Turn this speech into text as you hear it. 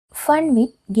Fun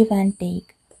with give and take.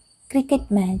 Cricket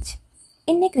match.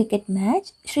 In a cricket match,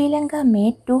 Sri Lanka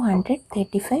made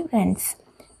 235 runs.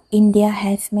 India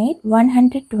has made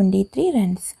 123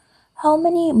 runs. How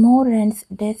many more runs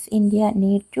does India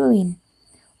need to win?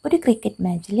 ഒരു cricket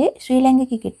മാച്ചിൽ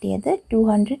ശ്രീലങ്കയ്ക്ക് കിട്ടിയത്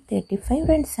 235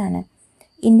 റൺസാണ്.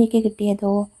 ഇന്ത്യക്ക്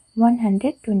കിട്ടിയതോ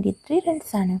 123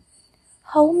 റൺസാണ്.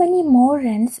 How many more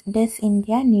runs does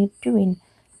India need to win?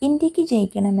 ഇന്ത്യക്ക്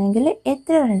ജയിക്കണമെങ്കിൽ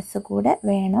എത്ര runs കൂടെ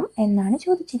വേണം എന്നാണ്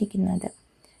ചോദിച്ചിരിക്കുന്നത്.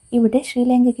 ഇവിടെ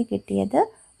ശ്രീലങ്കയ്ക്ക് കിട്ടിയത്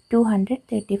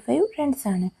 235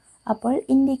 റൺസാണ്. അപ്പോൾ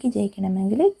ഇന്ത്യക്ക്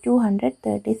ജയിക്കണമെങ്കിൽ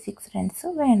 236 റൺസ്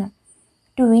വേണം.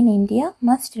 To win India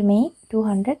must make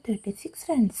 236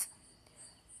 runs.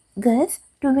 Thus,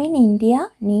 to win India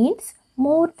needs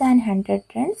more than 100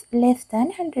 runs, less than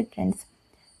 100 runs.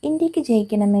 ഇന്ത്യക്ക്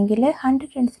ജയിക്കണമെങ്കിൽ 100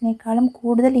 റൺസിനേക്കാളും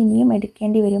കൂടുതൽ ഇനിയും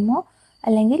എടുക്കേണ്ടി വരുമോ,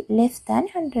 അല്ലെങ്കിൽ ലെസ് ദാൻ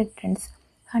 100 റൺസ്,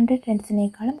 100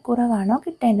 റൺസിനേക്കാളും കുറവാണോ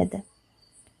കിട്ടേണ്ടത്?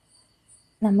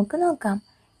 നമുക്ക് നോക്കാം.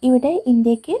 ഇവിടെ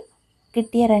ഇന്ത്യക്ക്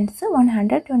കിട്ടിയ റൺസ്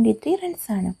 123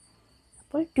 റൺസാണ്.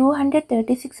 അപ്പോൾ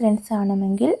 236 റൺസ്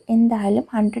ആണെങ്കിൽ എന്തായാലും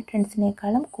 100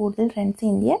 റൺസിനേക്കാളും കൂടുതൽ റൺസ്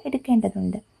ഇന്ത്യ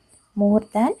എടുക്കേണ്ടതുണ്ട്. More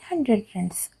than 100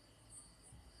 runs.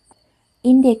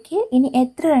 ഇന്ത്യക്ക് ഇനി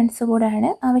എത്ര റൺസ് കൂടാണ്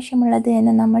ആവശ്യമുള്ളത്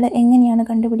എന്ന് നമ്മൾ എങ്ങനെയാണ്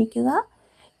കണ്ടുപിടിക്കുക?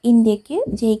 ഇന്ത്യക്ക്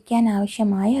ജയിക്കാൻ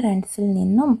ആവശ്യമായ റൺസിൽ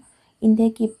നിന്നും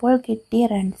ഇന്ത്യക്ക് ഇപ്പോൾ കിട്ടിയ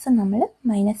റൺസ് നമ്മൾ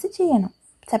മൈനസ് ചെയ്യണം,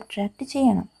 സബ്ട്രാക്റ്റ്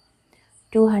ചെയ്യണം.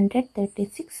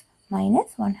 236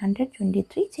 മൈനസ്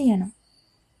 123 ചെയ്യണം.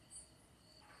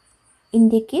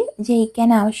 ഇന്ത്യക്ക് ജയിക്കാൻ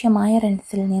ആവശ്യമായ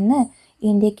റൺസിൽ നിന്ന്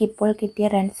ഇന്ത്യക്ക് ഇപ്പോൾ കിട്ടിയ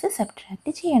റൺസ്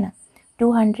സബ്ട്രാക്റ്റ് ചെയ്യണം.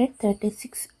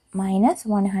 236 മൈനസ്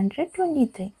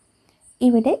 123.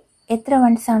 ഇവിടെ എത്ര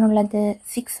വൺസ് ആണുള്ളത്?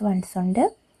 6 വൺസ് ഉണ്ട്,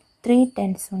 3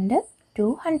 ടെൻസ് ഉണ്ട്, 2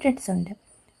 ഹൺഡ്രഡ്സ് ഉണ്ട്.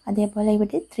 അതേപോലെ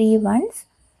ഇവിടെ 3 വൺസ്,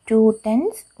 2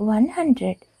 ടെൻസ്,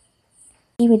 100.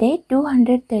 ഇവിടെ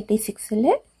 236ൽ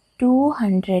 2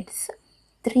 ഹൺഡ്രഡ്സ്,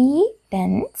 3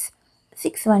 ടെൻസ്,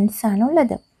 6 വൺസ്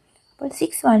ആണുള്ളത്. അപ്പോൾ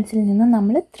 6 വൺസിൽ നിന്ന്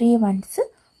നമ്മൾ 3 വൺസ്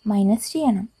മൈനസ്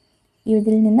ചെയ്യണം.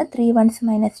 ഇതിൽ നിന്ന് 3 വൺസ്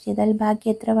മൈനസ് ചെയ്താൽ ബാക്കി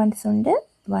എത്ര വൺസ് ഉണ്ട്?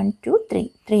 1 2 3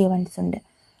 3 വൺസ് ഉണ്ട്.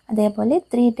 അതേപോലെ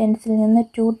 3 ടെൻസിൽ നിന്ന്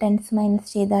 2 ടെൻസ് മൈനസ്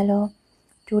ചെയ്താലോ?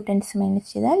 2 ടെൻസ് മൈനസ്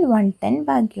ചെയ്താൽ 110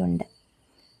 ബാക്കിയുണ്ട്.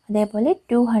 അതേപോലെ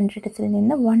 2 ഹൺഡ്രഡ്സിൽ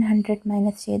നിന്ന് 100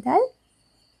 മൈനസ് ചെയ്താൽ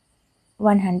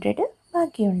 100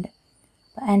 ബാക്കിയുണ്ട്.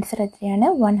 അപ്പോൾ ആൻസർ എത്രയാണ്?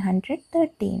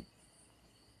 113.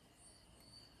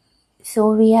 So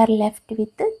we R left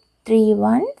with 3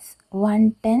 once,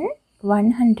 110,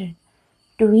 100.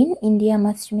 To win, India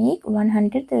must make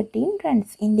 113 runs.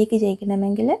 ഇന്ത്യക്ക്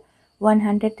ജയിക്കണമെങ്കിൽ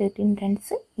 113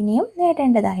 റൺസ് ഇനിയും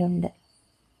നേടേണ്ടതായുണ്ട്.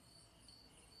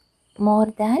 More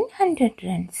than 100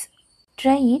 runs.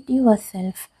 Try it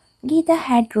yourself. Geeta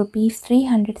had rupees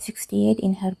 368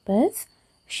 in her purse.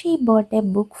 She bought a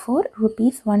book for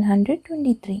rupees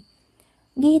 123.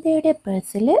 ഗീതയുടെ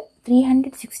പേഴ്സിൽ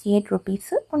 368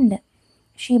 rupees ഉണ്ട്.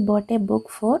 She bought a book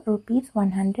for rupees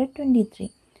 123.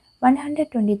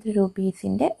 123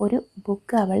 റുപ്പീസിൻ്റെ ഒരു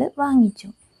book അവൾ വാങ്ങിച്ചു.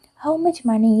 How much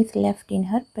money is left in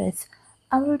her purse?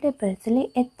 അവളുടെ പേഴ്സിൽ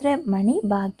എത്ര മണി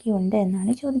ബാക്കിയുണ്ട്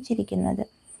എന്നാണ് ചോദിച്ചിരിക്കുന്നത്.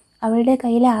 അവളുടെ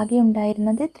കയ്യിൽ ആകെ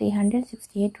ഉണ്ടായിരുന്നത്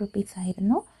 368 റുപ്പീസ്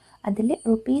ആയിരുന്നു. അതിൽ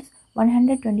rupees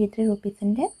 123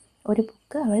 റുപ്പീസിൻ്റെ ഒരു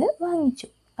ബുക്ക് അവൾ വാങ്ങിച്ചു.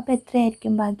 അപ്പോൾ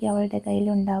എത്രയായിരിക്കും ബാക്കി അവളുടെ കയ്യിൽ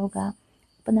ഉണ്ടാവുക?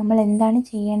 അപ്പോൾ നമ്മൾ എന്താണ്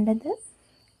ചെയ്യേണ്ടത്?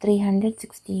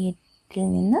 368ൽ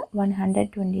നിന്ന്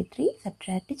 123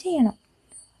 സബ്ട്രാക്റ്റ് ചെയ്യണം.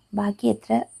 ബാക്കി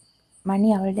എത്ര മണി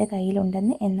അവളുടെ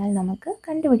കയ്യിലുണ്ടെന്ന് എന്നാൽ നമുക്ക്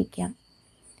കണ്ടുപിടിക്കാം.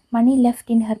 മണി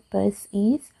left in her purse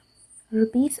is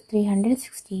rupees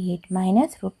 368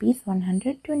 minus rupees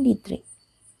 123.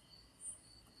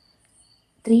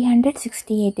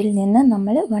 368ൽ നിന്ന്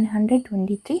നമ്മൾ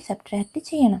 123 സബ്ട്രാക്റ്റ്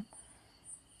ചെയ്യണം.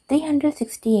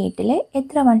 368ൽ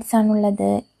എത്ര വൺസ്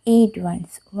ആണുള്ളത്? 8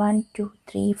 വൺസ്. 1 2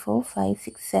 3 4 5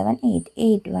 6 7 8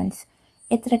 8 വൺസ്.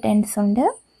 എത്ര ടെൻസ് ഉണ്ട്?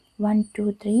 1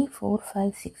 2 3 4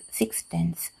 5 6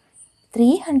 ടെൻസ്.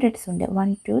 3 ഹൺഡ്രഡ്സ് ഉണ്ട്.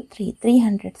 1 2 3 3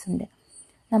 ഹൺഡ്രഡ്സ് ഉണ്ട്.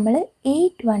 നമ്മൾ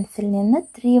 8 വൺസിൽ നിന്ന്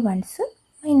 3 വൺസ്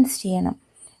മൈനസ് ചെയ്യണം.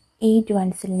 8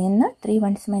 വൺസിൽ നിന്ന് 3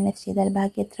 വൺസ് മൈനസ് ചെയ്താൽ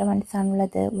ബാക്കി എത്ര വൺസ്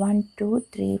ആണുള്ളത്? 1 2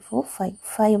 3 4 5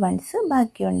 5 വൺസ്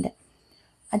ബാക്കിയുണ്ട്.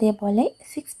 അതേപോലെ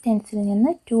 6 ടെൻസിൽ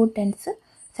നിന്ന് 2 ടെൻസ്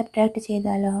സബ്ട്രാക്റ്റ്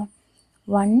ചെയ്താലോ?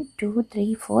 1 2 3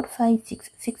 4 5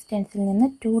 6 6 ടെൻസിൽ നിന്ന്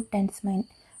 2 ടെൻസ്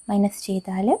മൈനസ്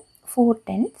ചെയ്താൽ 4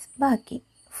 ടെൻസ് ബാക്കി,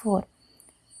 4.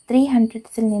 3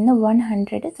 ഹൺഡ്രഡ്സിൽ നിന്ന്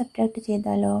 100 സബ്ട്രാക്റ്റ്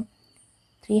ചെയ്താലോ?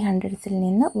 3 ഹൺഡ്രഡ്സിൽ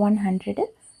നിന്ന് 100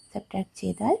 സബ്ട്രാക്റ്റ്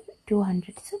ചെയ്താൽ 2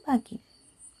 ഹൺഡ്രഡ്സ് ബാക്കി.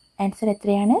 ആൻസർ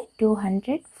എത്രയാണ്?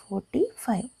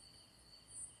 245.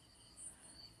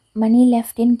 മണി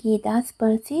left in Geetha's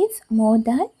purse is more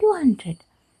than 200.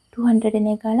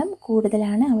 200-നേക്കാളും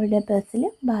കൂടുതലാണ് അവളുടെ പേഴ്സിൽ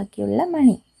ബാക്കിയുള്ള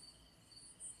മണി.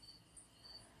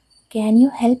 Can you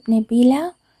help Nabeela?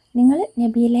 നിങ്ങൾ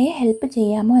നബീലയെ ഹെൽപ്പ്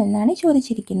ചെയ്യാമോ എന്നാണ്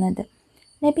ചോദിച്ചിരിക്കുന്നത്.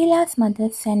 നബീലാസ് mother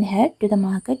send her to the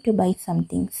market to by some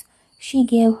things. She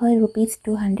gave her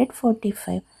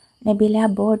 ₹245. Nabeela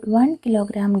bought 1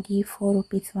 kilogram ghee for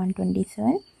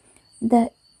 ₹127. The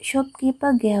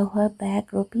shopkeeper gave her back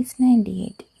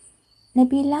 ₹98.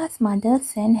 Nabeela's mother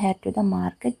sent her to the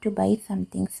market to buy some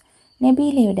things.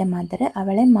 നബീലയുടെ mother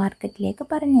അവളെ മാർക്കറ്റിലേക്ക്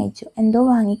പറഞ്ഞയച്ചു, എന്തോ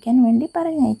വാങ്ങിക്കാൻ വേണ്ടി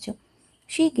പറഞ്ഞയച്ചു.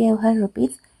 She gave Har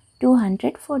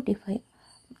 ₹245.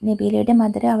 നബീലയുടെ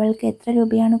mother അവൾക്ക് എത്ര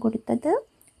രൂപയാണ് കൊടുത്തത്?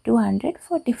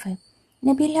 245.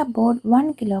 Nabeela bought 1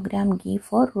 kilogram ghee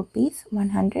for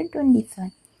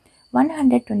 ₹127.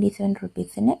 127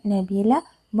 rupeesന് Nabeela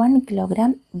 1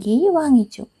 kilogram ghee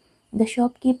വാങ്ങിച്ചു. The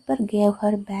shopkeeper gave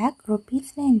her back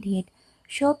 ₹98.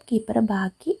 Shop keeper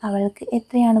ബാക്കി അവൾക്ക്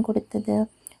എത്രയാണ് കൊടുത്തത്?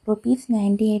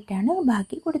 ₹98 ആണ്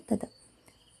ബാക്കി കൊടുത്തത്.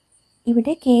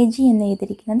 ഇവിടെ kg എന്ന്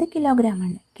എഴുതിയിരിക്കുന്നത് കിലോഗ്രാം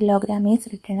ആണ്. Kilogram is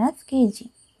written as kg.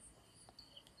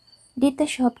 Did the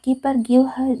shopkeeper give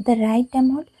her the right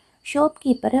amount? Shop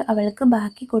keeper അവൾക്ക്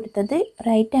ബാക്കി കൊടുത്തത്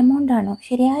റൈറ്റ് എമൗണ്ട് ആണോ,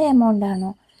 ശരിയായ എമൗണ്ട്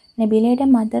ആണോ? നബീലയുടെ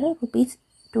മദർ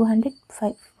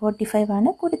 ₹245 ആണ്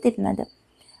കൊടുത്തിരുന്നത്.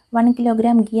 1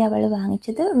 kilogram ഘീ അവൾ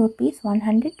വാങ്ങിച്ചത്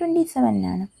 ₹127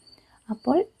 ആണ്.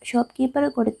 അപ്പോൾ ഷോപ്പ് കീപ്പർ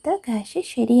കൊടുത്ത ക്യാഷ്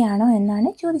ശരിയാണോ എന്നാണ്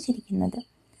ചോദിച്ചിരിക്കുന്നത്.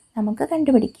 നമുക്ക്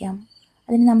കണ്ടുപിടിക്കാം.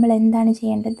 അതിന് നമ്മൾ എന്താണ്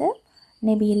ചെയ്യേണ്ടത്?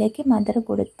 നബീലയ്ക്ക് മദർ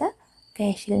കൊടുത്ത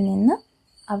ക്യാഷിൽ നിന്ന്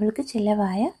അവൾക്ക്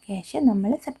ചിലവായ ക്യാഷ്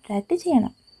നമ്മൾ സബ്ട്രാക്റ്റ്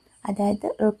ചെയ്യണം. അതായത്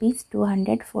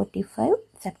 ₹245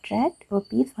 സബ്ട്രാക്ട്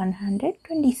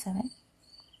 ₹127.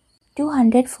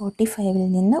 245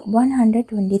 നിന്ന്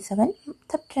 127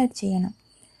 സബ്ട്രാക്ട് ചെയ്യണം.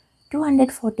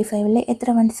 245 എത്ര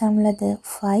വൺസ് ആണുള്ളത്?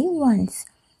 5 വൺസ്,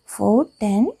 4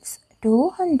 10s, 2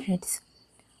 hundreds.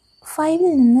 5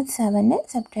 നിന്ന് 7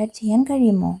 സബ്ട്രാക്ട് ചെയ്യാൻ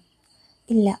കഴിയുമോ?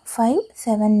 ഇല്ല. 5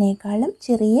 7നേക്കാളും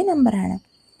ചെറിയ നമ്പറാണ്,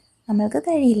 നമ്മൾക്ക്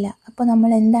കഴിയില്ല. അപ്പോൾ നമ്മൾ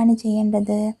എന്താണ്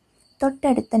ചെയ്യേണ്ടത്?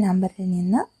 തൊട്ടടുത്ത നമ്പറിൽ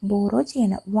നിന്ന് ബോറോ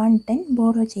ചെയ്യണം. 110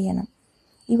 ബോറോ ചെയ്യണം.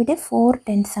 ഇവിടെ 4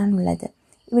 10s ആണുള്ളത്.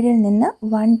 ഇവിടെ നിന്ന്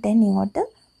 110 ഇങ്ങോട്ട്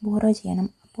ബോറോ ചെയ്യണം.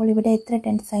 അപ്പോൾ ഇവിടെ എത്ര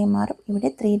ടെൻസായി മാറും? ഇവിടെ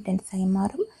 3 ടെൻസായി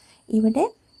മാറും. ഇവിടെ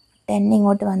 10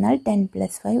 ഇങ്ങോട്ട് വന്നാൽ 10 +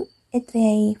 5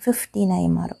 എത്രയായി? 15 ആയി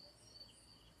മാറും.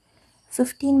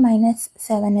 15 -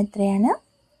 7 എത്രയാണ്?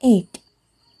 8.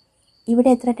 ഇവിടെ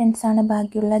എത്ര ടെൻസാണ്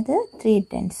ബാക്കിയുള്ളത്? 3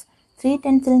 ടെൻസ്. 3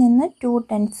 ടെൻസിൽ നിന്ന് 2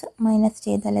 ടെൻസ് മൈനസ്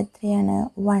ചെയ്താൽ എത്രയാണ്?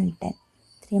 110.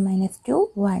 3 - 2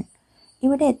 1.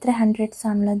 ഇവിടെ എത്ര ഹൺഡ്രഡ്സ്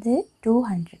ആണുള്ളത്? 2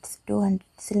 ഹൺഡ്രഡ്സ്. 2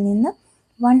 ഹൺഡ്രഡ്സിൽ നിന്ന്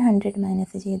 100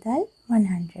 മൈനസ് ചെയ്താൽ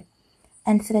 100.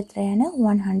 ആൻസർ എത്രയാണ്?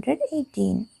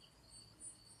 118.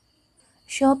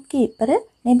 ഷോപ്പ് കീപ്പർ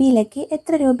നബീലയ്ക്ക്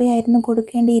എത്ര രൂപയായിരുന്നു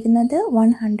കൊടുക്കേണ്ടിയിരുന്നത്?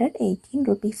 118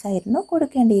 rupees ആയിരുന്നു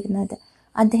കൊടുക്കേണ്ടിയിരുന്നത്.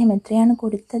 അദ്ദേഹം എത്രയാണ്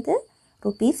കൊടുത്തത്?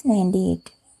 ₹98.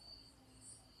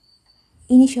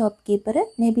 ഇനി ഷോപ്പ് കീപ്പർ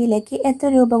നബീലയ്ക്ക് എത്ര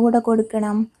രൂപ കൂടെ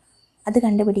കൊടുക്കണം? അത്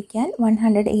കണ്ടുപിടിക്കാൻ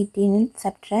 118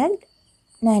 സബ്ട്രാക്ട്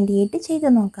 98 ചെയ്ത്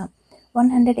നോക്കാം.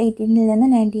 118 നിന്ന്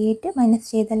 98 മൈനസ്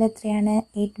ചെയ്താൽ എത്രയാണ്?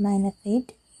 8 - 8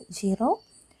 0.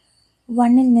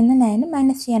 1 നിന്ന് 9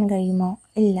 മൈനസ് ചെയ്യാൻ കഴിയുമോ?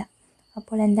 ഇല്ല.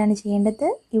 അപ്പോൾ എന്താണ് ചെയ്യേണ്ടത്?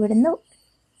 ഇവിടുന്ന്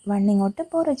 1 ഇങ്ങോട്ട്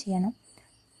ബോറോ ചെയ്യണം.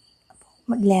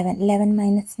 അപ്പോൾ 11 -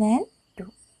 9 2.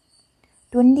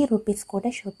 20 rupees കൂടെ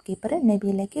ഷോപ്പ് കീപ്പർ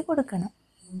നബീലയ്ക്ക് കൊടുക്കണം.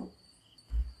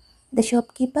 The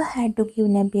shopkeeper had to give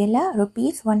Nabeela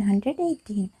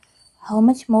 ₹118. How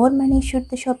much more money should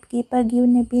the shopkeeper give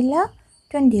Nabeela?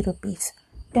 20 rupees.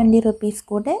 20 rupees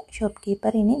കൂടെ ഷോപ്പ്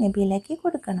കീപ്പർ ഇനി നബീലയ്ക്ക്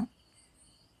കൊടുക്കണം.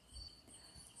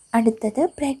 അടുത്തത്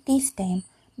practice time.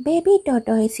 Baby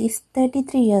tortoise is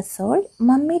 33 years old.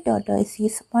 Mummy tortoise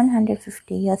is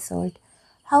 150 years old.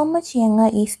 How much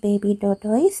younger is baby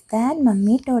tortoise than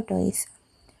mummy tortoise?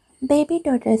 Baby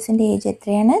tortoiseന്റെ age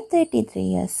എത്രയാണ്? 33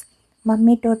 years.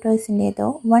 Mummy ടോട്ടോയ്സിൻ്റേതോ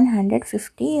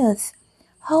 150 years.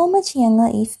 How much younger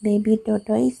is baby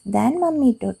tortoise than mummy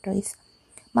tortoise?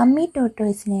 Mummy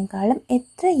ടോട്ടോയ്സിനേക്കാളും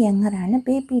എത്ര യങ്ങറാണ്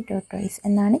baby tortoise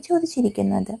എന്നാണ്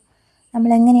ചോദിച്ചിരിക്കുന്നത്. നമ്മൾ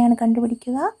എങ്ങനെയാണ്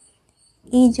കണ്ടുപിടിക്കുക?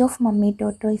 Age of mummy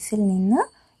ടോട്ടോയ്സിൽ നിന്ന്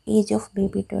age of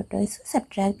baby tortoise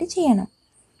subtract ചെയ്യണം.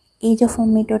 Age of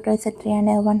mummy tortoise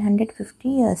എത്രയാണ്?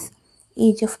 150 years.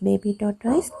 Age of baby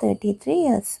tortoise 33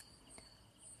 years.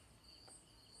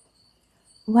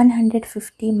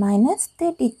 150 -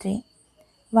 33.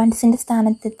 വൺസിൻ്റെ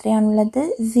സ്ഥാനത്ത് എത്രയാണുള്ളത്?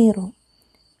 0.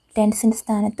 ടെൻസിൻ്റെ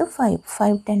സ്ഥാനത്ത് 5.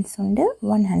 5 ടെൻസ് ഉണ്ട്.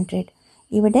 100.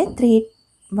 ഇവിടെ 3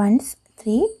 ones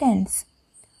 3 tens.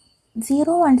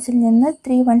 0 onesൽ നിന്ന്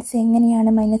 3 ones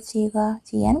എങ്ങനെയാണ് മൈനസ് ചെയ്യുക?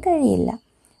 ചെയ്യാൻ കഴിയില്ല.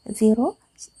 0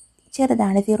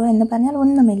 ചെറുതാണ്. 0 എന്ന് പറഞ്ഞാൽ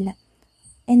ഒന്നുമില്ല.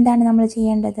 എന്താണ് നമ്മൾ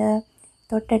ചെയ്യേണ്ടത്?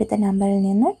 തൊട്ടടുത്ത നമ്പറിൽ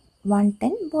നിന്ന്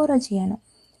 110 ബോറോ ചെയ്യണം.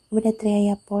 ഇവിടെ എത്രയായി?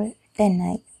 അപ്പോൾ 10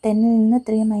 ആയി. 10ൽ നിന്ന്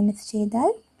 3 മൈനസ് ചെയ്താൽ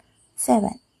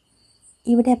 7.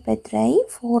 ഇവിടെ അപ്പോൾ എത്രയായി?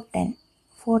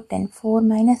 410. 4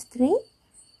 മൈനസ് 3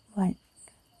 1.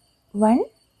 1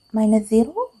 മൈനസ്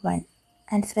 0 1.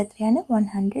 ആൻസർ എത്രയാണ്?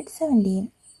 117.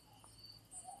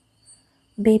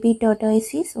 Baby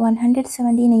tortoise is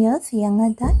 117 years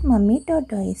younger than mummy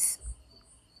tortoise.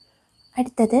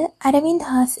 അടുത്തത് Aravind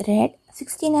has red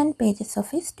 69 pages of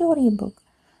his story book.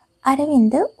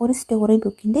 Aravind ഒരു സ്റ്റോറി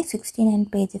ബുക്കിൻ്റെ 69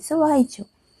 പേജസ് വായിച്ചു.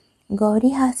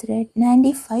 Gauri has red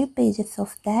 95 pages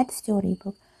of that story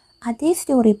book. അതേ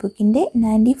സ്റ്റോറി ബുക്കിൻ്റെ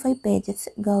 95 പേജസ്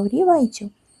ഗൗരി വായിച്ചു.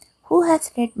 Who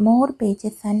has red more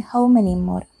pages and how many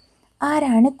more?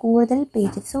 ആരാണ് കൂടുതൽ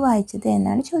pages വായിച്ചത്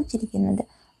എന്നാണ് ചോദിച്ചിരിക്കുന്നത്.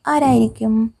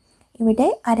 ആരായിരിക്കും? ഇവിടെ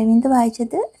അരവിന്ദ്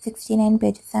വായിച്ചത് 69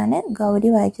 പേജസ് ആണ്, ഗൗരി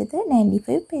വായിച്ചത്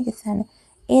 95 പേജസ് ആണ്.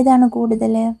 ഏതാണ്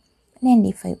കൂടുതൽ?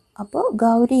 95. അപ്പോൾ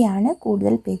ഗൗരിയാണ്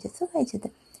കൂടുതൽ പേജസ് വായിച്ചത്.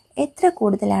 എത്ര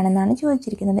കൂടുതലാണെന്നാണ്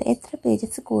ചോദിച്ചിരിക്കുന്നത്. എത്ര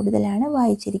പേജസ് കൂടുതലാണ്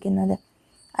വായിച്ചിരിക്കുന്നത്?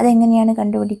 അതെങ്ങനെയാണ്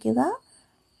കണ്ടുപിടിക്കുക?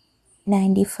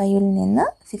 95ൽ നിന്ന്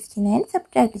 69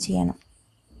 സബ്ട്രാക്ട് ചെയ്യണം.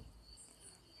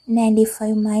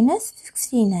 95 മൈനസ്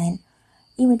 69.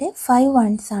 ഇവിടെ 5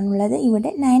 ones ആണുള്ളത്, ഇവിടെ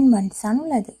 9 ones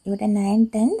ആണുള്ളത്. ഇവിടെ 9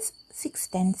 tens 6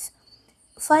 tens.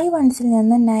 5 onesൽ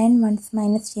നിന്ന് 9 ones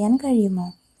മൈനസ് ചെയ്യാൻ കഴിയുമോ?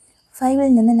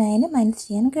 5ൽ നിന്ന് 9 മൈനസ്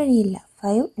ചെയ്യാൻ കഴിയില്ല.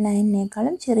 5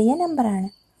 9നേക്കാളും ചെറിയ നമ്പറാണ്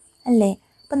അല്ലേ?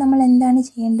 അപ്പോൾ നമ്മൾ എന്താണ്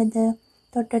ചെയ്യേണ്ടത്?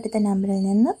 തൊട്ടടുത്ത നമ്പറിൽ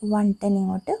നിന്ന് 1 10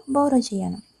 ഇങ്ങോട്ട് ബോറോ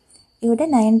ചെയ്യണം. ഇവിടെ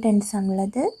 9 tens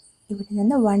ആണുള്ളത്, ഇവിടെ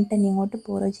നിന്ന് 1 10 ഇങ്ങോട്ട്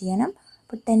ബോറോ ചെയ്യണം.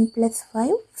 അപ്പോൾ 10 +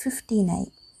 5 15 ആയി.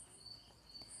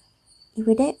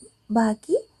 ഇവിടെ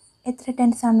ബാക്കി എത്ര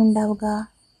ടെൻസ് ആണ് ഉണ്ടാവുക?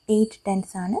 8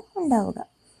 ടെൻസ് ആണ് ഉണ്ടാവുക.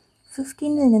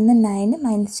 15ൽ നിന്ന് 9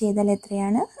 മൈനസ് ചെയ്താൽ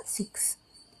എത്രയാണ്? 6.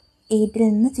 8ൽ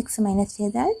നിന്ന് 6 മൈനസ്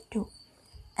ചെയ്താൽ 2.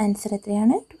 ആൻസർ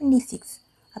എത്രയാണ്? 26.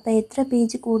 അപ്പോൾ എത്ര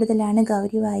പേജ് കൂടുതലാണ്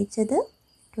ഗൗരി വായിച്ചത്?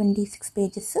 26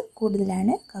 പേജസ്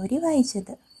കൂടുതലാണ് ഗൗരി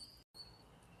വായിച്ചത്.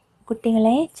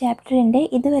 കുട്ടികളെ, ചാപ്റ്ററിൻ്റെ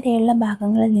ഇതുവരെയുള്ള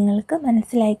ഭാഗങ്ങൾ നിങ്ങൾക്ക്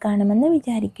മനസ്സിലായി കാണുമെന്ന്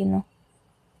വിചാരിക്കുന്നു.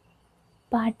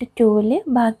 പാർട്ട് 2ൽ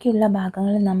ബാക്കിയുള്ള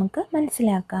ഭാഗങ്ങൾ നമുക്ക്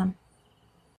മനസ്സിലാക്കാം.